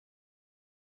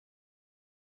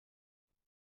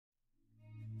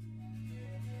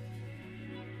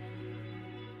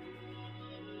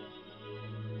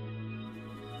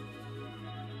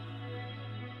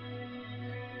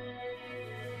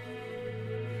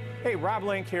Hey, Rob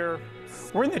Link here.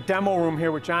 We're in the demo room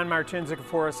here with John Martincic of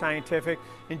Forest Scientific.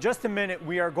 In just a minute,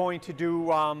 we are going to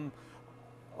do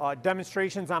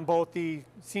demonstrations on both the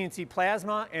CNC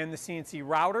Plasma and the CNC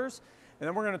Routers. And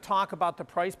then we're going to talk about the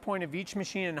price point of each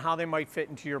machine and how they might fit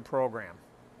into your program.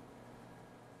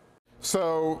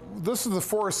 So this is the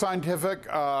Forest Scientific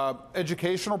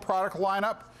educational product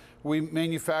lineup. We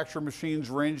manufacture machines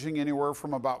ranging anywhere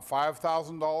from about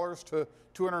 $5,000 to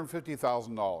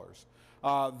 $250,000.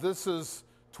 This is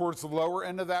towards the lower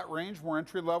end of that range, more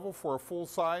entry level for a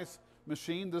full-size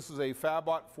machine. This is a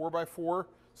FabBot 4x4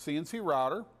 CNC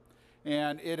router,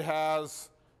 and it has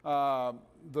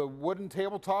the wooden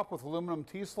tabletop with aluminum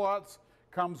T-slots,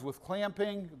 comes with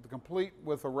clamping, complete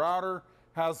with a router,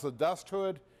 has the dust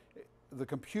hood, the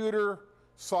computer,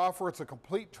 software. It's a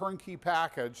complete turnkey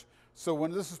package. So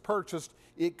when this is purchased,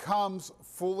 it comes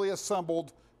fully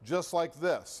assembled just like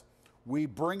this. We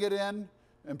bring it in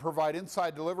and provide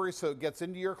inside delivery so it gets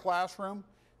into your classroom,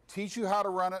 teach you how to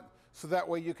run it so that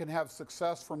way you can have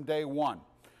success from day one.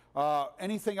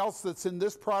 Anything else that's in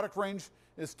this product range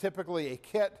is typically a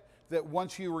kit that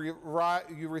once you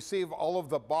receive all of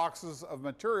the boxes of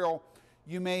material,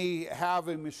 you may have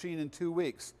a machine in 2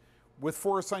 weeks. With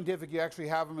Forest Scientific, you actually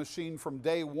have a machine from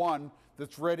day one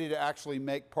that's ready to actually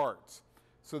make parts.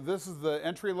 So this is the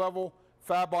entry-level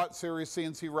FabBot series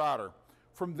CNC router.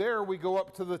 From there, we go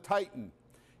up to the Titan.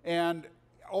 And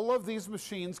all of these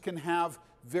machines can have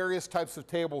various types of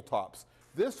tabletops.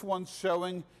 This one's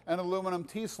showing an aluminum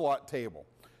T-slot table.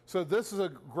 So this is a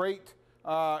great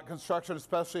construction,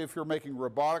 especially if you're making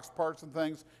robotics parts and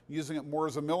things, using it more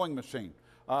as a milling machine.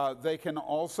 They can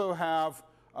also have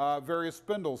various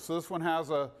spindles. So this one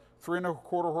has a 3¼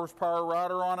 horsepower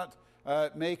router on it.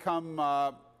 It may come,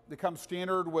 it comes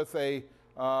standard with a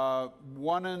I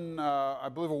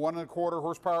believe a 1¼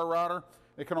 horsepower router.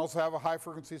 It can also have a high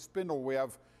frequency spindle. We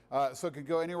have, so it can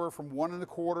go anywhere from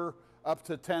 1¼ up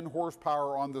to 10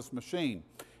 horsepower on this machine.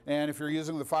 And if you're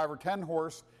using the 5 or 10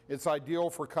 horse, it's ideal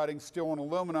for cutting steel and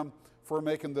aluminum for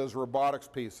making those robotics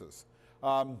pieces.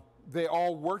 They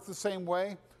all work the same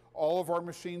way. All of our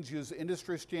machines use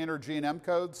industry standard G&M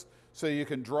codes, so you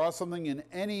can draw something in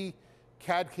any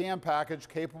CAD/CAM package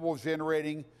capable of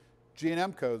generating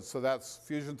G&M codes. So that's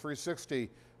Fusion 360,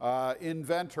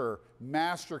 Inventor,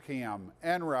 Mastercam,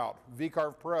 Enroute,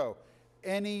 vCarve Pro.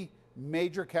 Any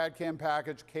major CAD/CAM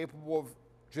package capable of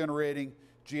generating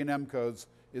G&M codes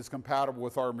is compatible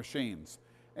with our machines.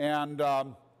 And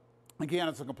again,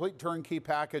 it's a complete turnkey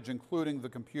package, including the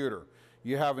computer.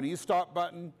 You have an e-stop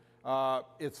button.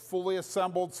 It's fully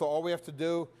assembled, so all we have to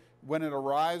do when it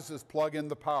arrives is plug in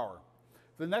the power.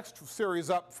 The next series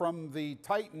up from the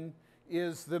Titan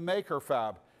is the Maker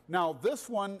Fab. Now this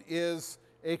one is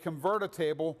a converter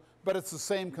table, but it's the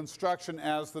same construction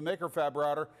as the Maker Fab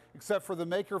router, except for the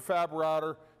Maker Fab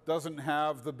router doesn't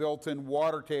have the built-in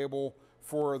water table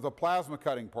for the plasma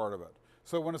cutting part of it.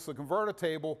 So when it's the converter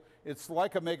table, it's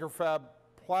like a Maker Fab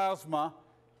Plasma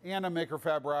and a Maker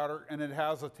Fab router, and it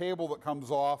has a table that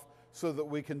comes off so that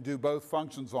we can do both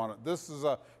functions on it. This is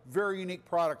a very unique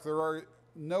product. There are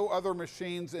no other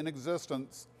machines in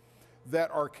existence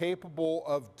that are capable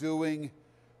of doing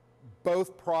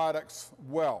both products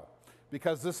well,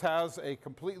 because this has a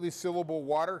completely sealable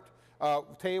water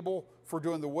table for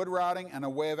doing the wood routing and a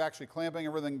way of actually clamping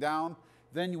everything down.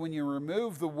 Then when you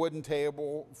remove the wooden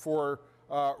table for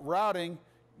routing,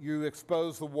 you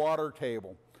expose the water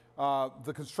table.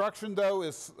 The construction, though,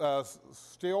 is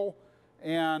steel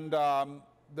and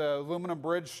the aluminum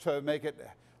bridge to make it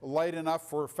light enough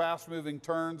for fast-moving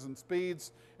turns and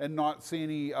speeds and not see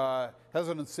any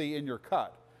hesitancy in your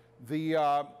cut.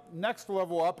 The next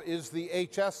level up is the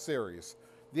HS series.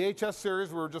 The HS series,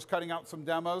 we were just cutting out some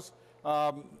demos.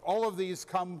 All of these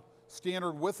come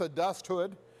standard with a dust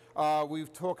hood.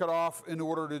 We've took it off in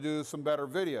order to do some better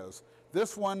videos.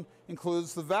 This one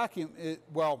includes the vacuum,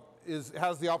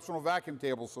 has the optional vacuum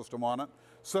table system on it.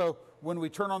 So when we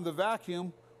turn on the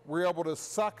vacuum, we're able to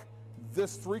suck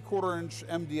this 3/4 inch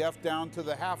MDF down to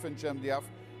the 1/2 inch MDF,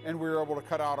 and we were able to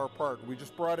cut out our part. We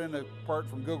just brought in a part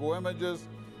from Google Images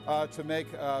to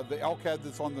make the elk head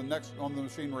that's on the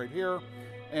machine right here,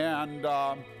 and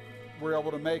we're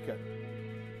able to make it.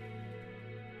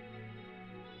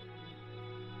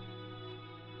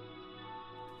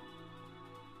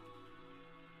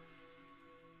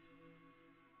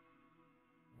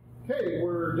 Okay,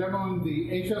 we're demoing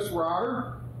the HS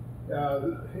router.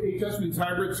 HS means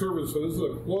hybrid servo, so this is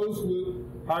a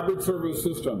closed-loop hybrid servo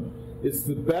system. It's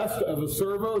the best of a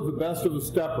servo, the best of a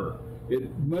stepper.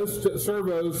 Most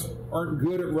servos aren't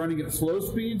good at running at slow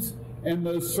speeds, and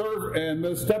those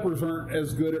steppers aren't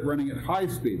as good at running at high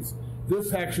speeds.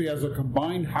 This actually has a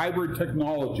combined hybrid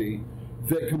technology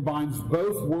that combines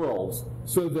both worlds,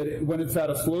 so that when it's at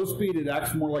a slow speed, it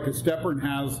acts more like a stepper and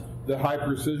has the high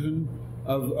precision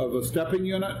of a stepping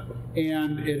unit,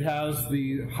 and it has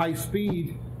the high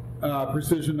speed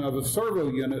precision of a servo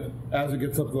unit as it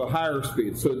gets up to the higher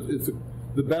speed. So it's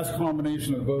the best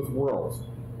combination of both worlds.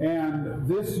 And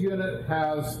this unit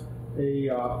has a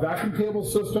vacuum cable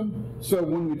system, so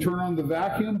when we turn on the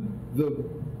vacuum, the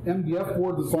MDF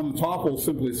board that's on the top will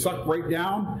simply suck right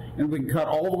down, and we can cut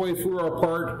all the way through our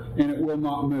part and it will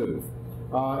not move.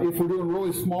 If we're doing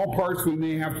really small parts, we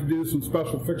may have to do some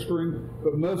special fixturing,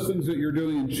 but most things that you're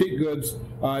doing in cheap goods,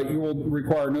 you will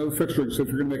require no fixturing. So if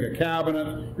you're going to make a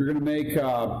cabinet, you're going to make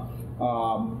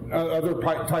other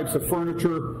types of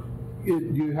furniture,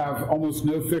 you have almost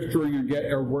no fixturing and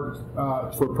get work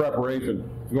for preparation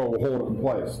to go hold it in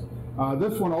place.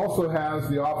 This one also has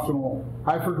the optional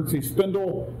high-frequency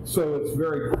spindle, so it's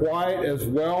very quiet as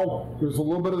well. There's a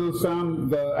little bit of the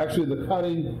sound, actually the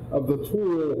cutting of the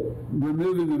tool,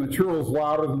 removing the material is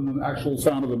louder than the actual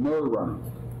sound of the motor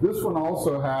running. This one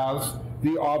also has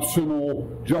the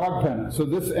optional jog pen. So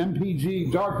this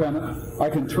MPG jog pen, I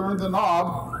can turn the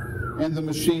knob and the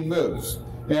machine moves.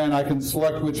 And I can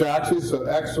select which axis, so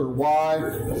X or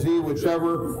Y, Z,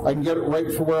 whichever. I can get it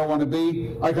right for where I want to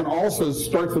be. I can also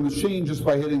start the machine just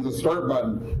by hitting the start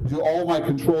button. Do all my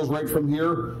controls right from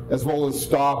here, as well as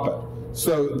stop it.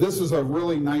 So this is a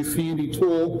really nice, handy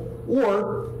tool.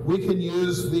 Or we can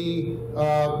use the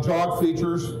jog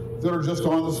features that are just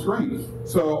on the screen.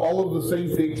 So all of the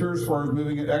same features, as far as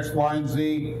moving it X, Y, and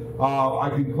Z. I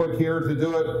can click here to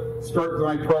do it, start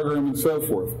my program, and so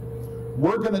forth.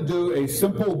 We're going to do a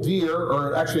simple deer,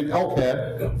 or actually an elk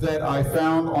head, that I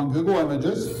found on Google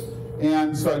Images.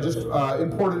 And so I just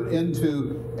import it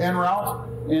into en route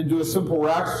and do a simple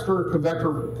raster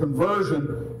convector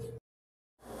conversion.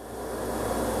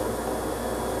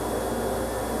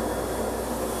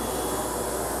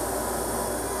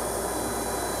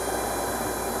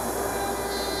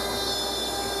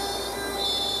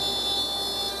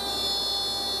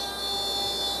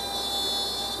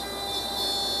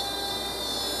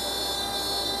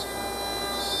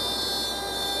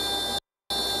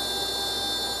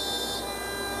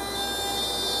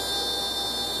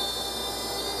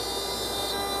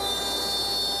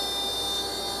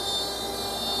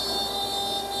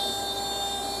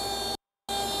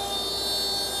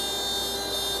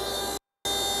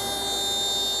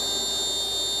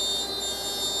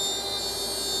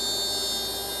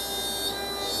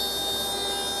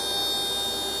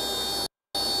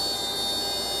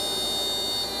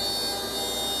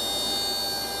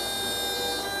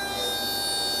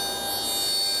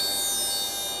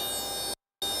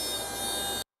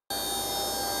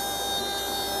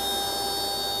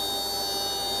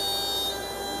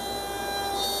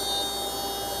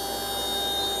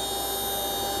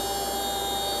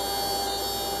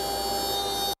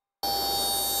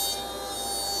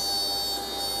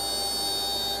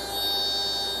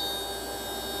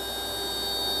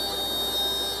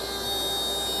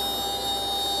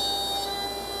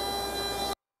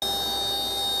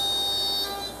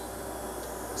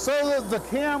 So that the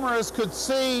cameras could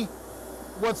see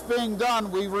what's being done,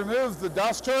 we removed the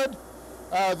dust hood.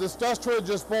 This dust hood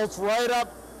just bolts right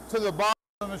up to the bottom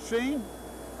of the machine,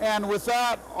 and with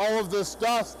that, all of this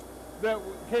dust that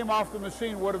came off the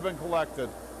machine would have been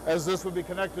collected, as this would be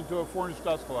connected to a 4-inch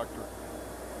dust collector.